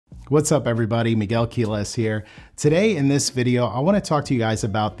What's up everybody, Miguel Quiles here. Today in this video, I want to talk to you guys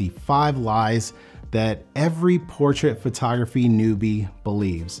about the 5 lies that every portrait photography newbie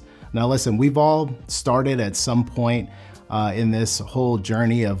believes. Now listen, we've all started at some point in this whole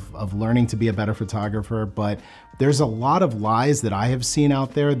journey of learning to be a better photographer, but there's a lot of lies that I have seen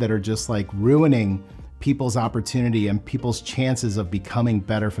out there that are just like ruining people's opportunity and people's chances of becoming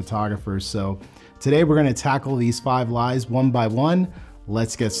better photographers. So today we're going to tackle these 5 lies one by one.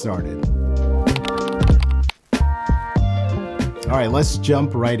 Let's get started. All right, let's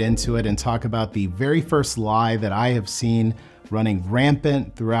jump right into it and talk about the very first lie that I have seen running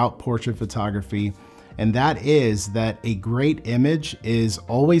rampant throughout portrait photography. And that is that a great image is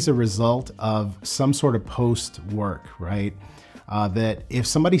always a result of some sort of post work, right? That if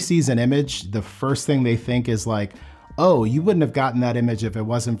somebody sees an image, the first thing they think is like, oh, you wouldn't have gotten that image if it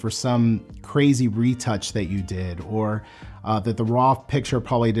wasn't for some crazy retouch that you did, or that the raw picture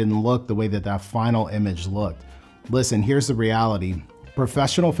probably didn't look the way that that final image looked. Listen, here's the reality.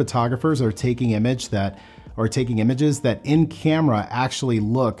 Professional photographers are taking images that in camera actually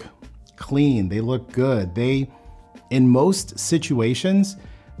look clean, they look good. In most situations,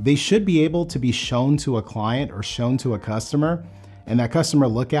 they should be able to be shown to a client or shown to a customer, and that customer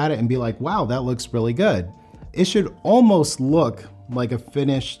look at it and be like, wow, that looks really good. It should almost look like a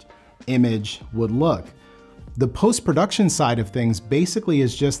finished image would look. The post-production side of things basically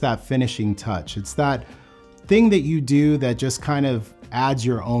is just that finishing touch. It's that thing that you do that just kind of adds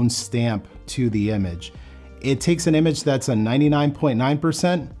your own stamp to the image. It takes an image that's a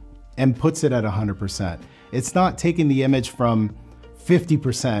 99.9% and puts it at 100%. It's not taking the image from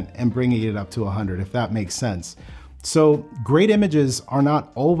 50% and bringing it up to 100, if that makes sense. So great images are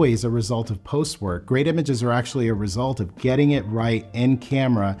not always a result of post work. Great images are actually a result of getting it right in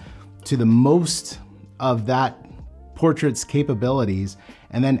camera to the most of that portrait's capabilities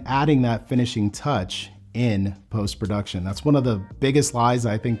and then adding that finishing touch in post-production. That's one of the biggest lies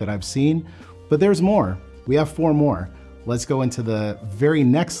I think that I've seen, but there's more. We have 4 more. Let's go into the very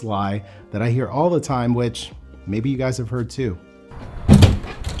next lie that I hear all the time, which maybe you guys have heard too.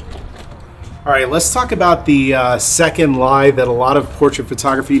 All right, let's talk about the second lie that a lot of portrait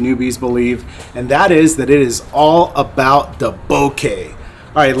photography newbies believe, and that is that it is all about the bokeh. All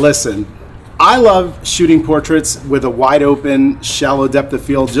right, listen, I love shooting portraits with a wide open, shallow depth of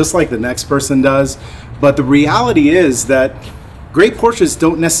field, just like the next person does. But the reality is that great portraits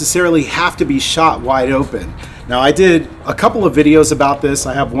don't necessarily have to be shot wide open. Now, I did a couple of videos about this.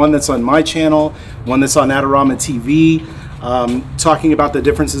 I have one that's on my channel, one that's on Adorama TV, talking about the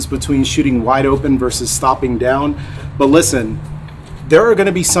differences between shooting wide open versus stopping down. But listen, there are going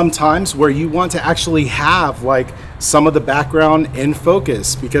to be some times where you want to actually have like some of the background in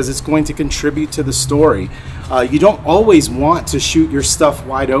focus because it's going to contribute to the story. You don't always want to shoot your stuff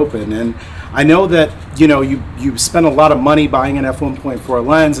wide open, and I know that you spend a lot of money buying an f1.4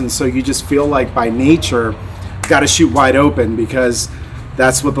 lens, and so you just feel like by nature got to shoot wide open because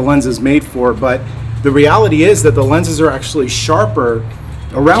that's what the lens is made for. But the reality is that the lenses are actually sharper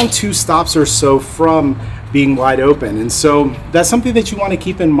around 2 stops or so from being wide open. And so that's something that you want to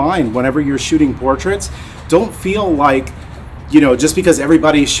keep in mind whenever you're shooting portraits. Don't feel like, just because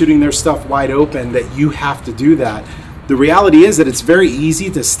everybody's shooting their stuff wide open that you have to do that. The reality is that it's very easy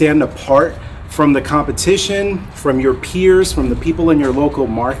to stand apart from the competition, from your peers, from the people in your local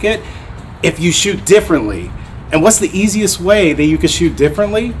market if you shoot differently. And what's the easiest way that you can shoot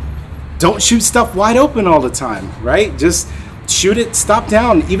differently? Don't shoot stuff wide open all the time, right? Just shoot it, stop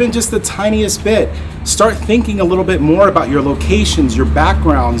down, even just the tiniest bit. Start thinking a little bit more about your locations, your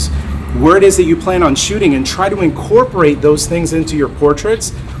backgrounds, where it is that you plan on shooting, and try to incorporate those things into your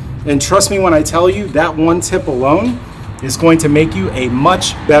portraits. And trust me when I tell you, that one tip alone is going to make you a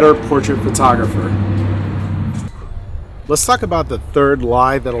much better portrait photographer. Let's talk about the third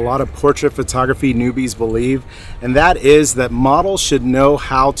lie that a lot of portrait photography newbies believe, and that is that models should know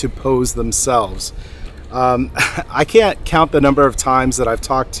how to pose themselves. I can't count the number of times that I've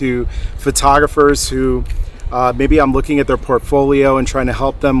talked to photographers who maybe I'm looking at their portfolio and trying to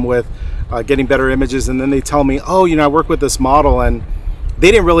help them with getting better images, and then they tell me, oh, I work with this model and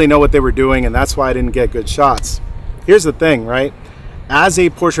they didn't really know what they were doing, and that's why I didn't get good shots. Here's the thing, right? As a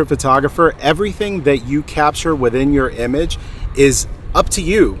portrait photographer, everything that you capture within your image is up to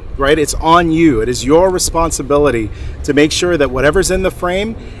you, right? It's on you. It is your responsibility to make sure that whatever's in the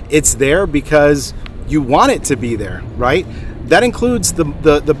frame, it's there because you want it to be there, right? That includes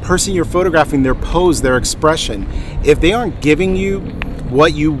the person you're photographing, their pose, their expression. If they aren't giving you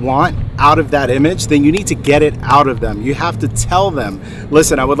what you want out of that image, then you need to get it out of them. You have to tell them,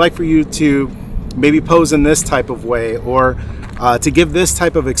 listen, I would like for you to maybe pose in this type of way, or to give this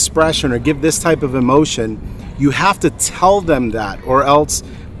type of expression or give this type of emotion, you have to tell them that, or else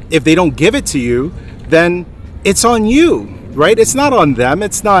if they don't give it to you, then it's on you, right? It's not on them.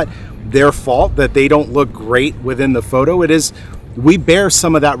 It's not their fault that they don't look great within the photo. It is, we bear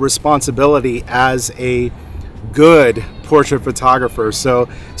some of that responsibility as a good portrait photographer. So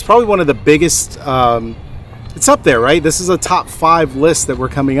it's probably one of the biggest, it's up there, right? This is a top 5 list that we're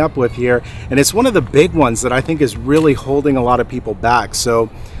coming up with here, and it's one of the big ones that I think is really holding a lot of people back. So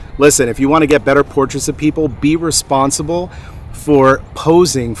listen, if you want to get better portraits of people, be responsible for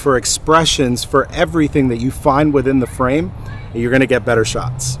posing, for expressions, for everything that you find within the frame, and you're going to get better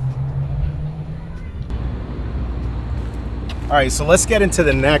shots. All right, so let's get into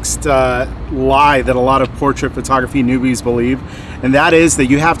the next lie that a lot of portrait photography newbies believe, and that is that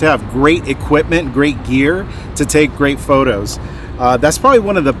you have to have great equipment, great gear to take great photos. That's probably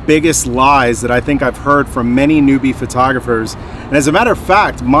one of the biggest lies that I think I've heard from many newbie photographers. And as a matter of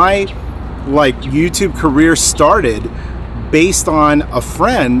fact, my YouTube career started based on a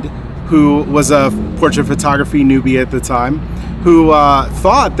friend who was a portrait photography newbie at the time, who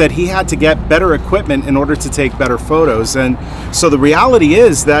thought that he had to get better equipment in order to take better photos. And so the reality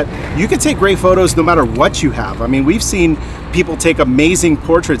is that you can take great photos no matter what you have. I mean, we've seen people take amazing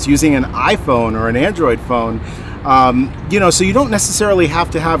portraits using an iPhone or an Android phone. You know, so you don't necessarily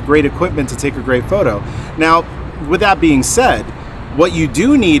have to have great equipment to take a great photo. Now, with that being said, what you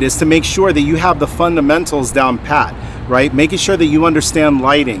do need is to make sure that you have the fundamentals down pat, right? Making sure that you understand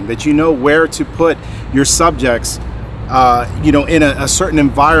lighting, that you know where to put your subjects, you know, in a certain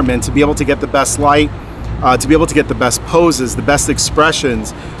environment to be able to get the best light, to be able to get the best poses, the best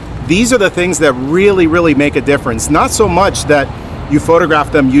expressions. These are the things that really, really make a difference. Not so much that you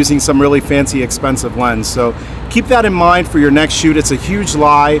photograph them using some really fancy, expensive lens. So keep that in mind for your next shoot. It's a huge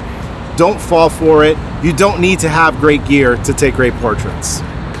lie. Don't fall for it. You don't need to have great gear to take great portraits.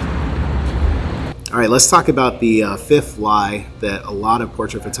 All right, let's talk about the 5th lie that a lot of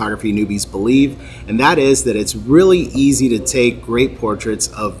portrait photography newbies believe, and that is that it's really easy to take great portraits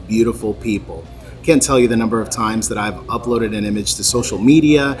of beautiful people. I can't tell you the number of times that I've uploaded an image to social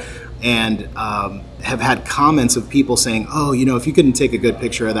media and have had comments of people saying, oh, you know, if you couldn't take a good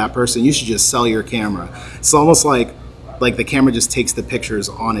picture of that person, you should just sell your camera. It's almost like the camera just takes the pictures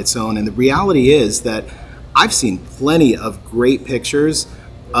on its own. And the reality is that I've seen plenty of great pictures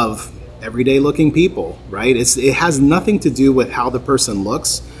of everyday looking people, right? It has nothing to do with how the person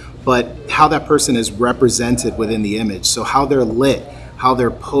looks, but how that person is represented within the image. So how they're lit, how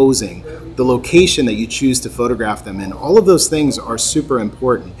they're posing, the location that you choose to photograph them in, all of those things are super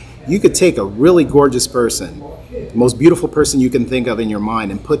important. You could take a really gorgeous person, the most beautiful person you can think of in your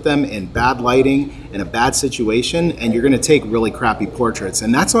mind, and put them in bad lighting, in a bad situation, and you're gonna take really crappy portraits.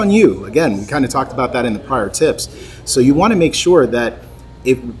 And that's on you. Again, we kind of talked about that in the prior tips. So you wanna make sure that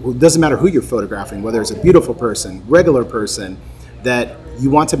it doesn't matter who you're photographing, whether it's a beautiful person, regular person, that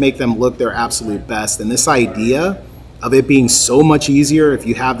you want to make them look their absolute best. And this idea of it being so much easier if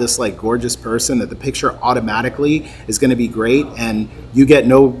you have this like gorgeous person that the picture automatically is going to be great and you get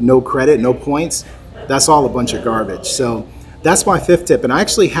no credit, no points, that's all a bunch of garbage. So that's my 5th tip, and I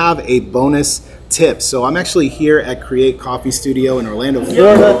actually have a bonus tip. So I'm actually here at Create Coffee Studio in Orlando,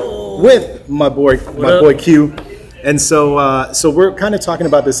 Florida with my boy Q. And so so we're kind of talking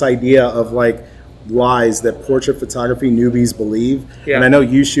about this idea of like lies that portrait photography newbies believe. Yeah. And I know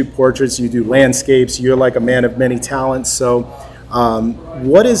you shoot portraits, you do landscapes, you're like a man of many talents. So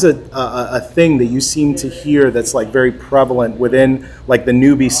what is a thing that you seem to hear that's like very prevalent within like the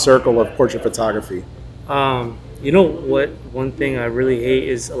newbie circle of portrait photography? You know what, one thing I really hate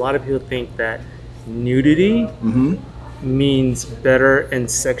is a lot of people think that nudity means better and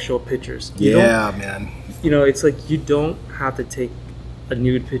sexual pictures. Yeah, man. You know, it's like you don't have to take a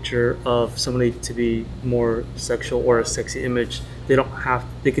nude picture of somebody to be more sexual or a sexy image.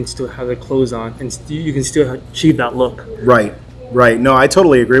 They can still have their clothes on and you can still achieve that look. Right. No, I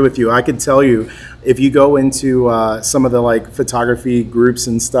totally agree with you. I could tell you, if you go into some of the like photography groups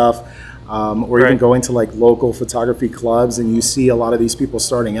and stuff, or even go into like local photography clubs, and you see a lot of these people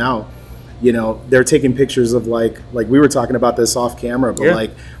starting out, you know, they're taking pictures of like we were talking about this off camera, but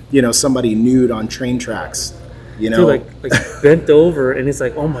like, you know, somebody nude on train tracks. You know, dude, like bent over, and it's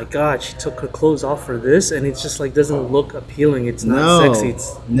like, oh my god, she took her clothes off for this, and it's just like doesn't look appealing. It's not sexy.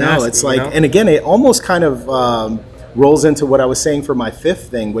 It's nasty, it's like, and again, it almost kind of rolls into what I was saying for my 5th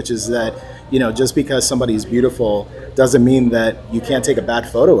thing, which is that, you know, just because somebody's beautiful doesn't mean that you can't take a bad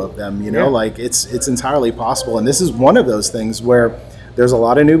photo of them. You know, like it's entirely possible, and this is one of those things where there's a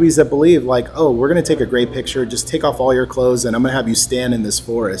lot of newbies that believe like, oh, we're gonna take a great picture, just take off all your clothes, and I'm gonna have you stand in this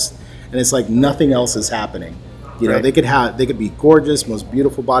forest, and it's like nothing else is happening. You know, Right. they could be gorgeous, most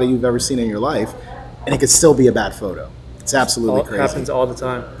beautiful body you've ever seen in your life, and it could still be a bad photo. It's absolutely crazy. Happens all the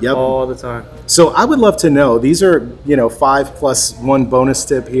time. Yep. All the time. So I would love to know, these are, you know, 5+1 bonus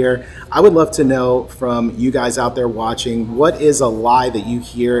tip here. I would love to know from you guys out there watching, what is a lie that you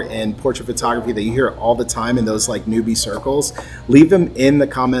hear in portrait photography that you hear all the time in those like newbie circles? Leave them in the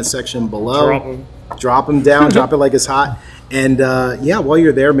comment section below. Drop 'em. Drop them down, drop it like it's hot. And yeah, while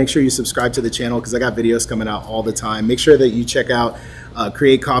you're there, make sure you subscribe to the channel because I got videos coming out all the time. Make sure that you check out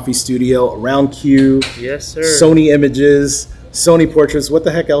Create Coffee Studio, Around Q, Yes, sir. Sony Images, Sony Portraits. What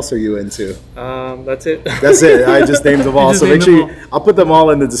the heck else are you into? That's it. That's it. I just named them all. You just So make named sure them I'll put them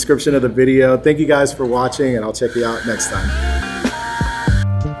all in the description of the video. Thank you guys for watching, and I'll check you out next time.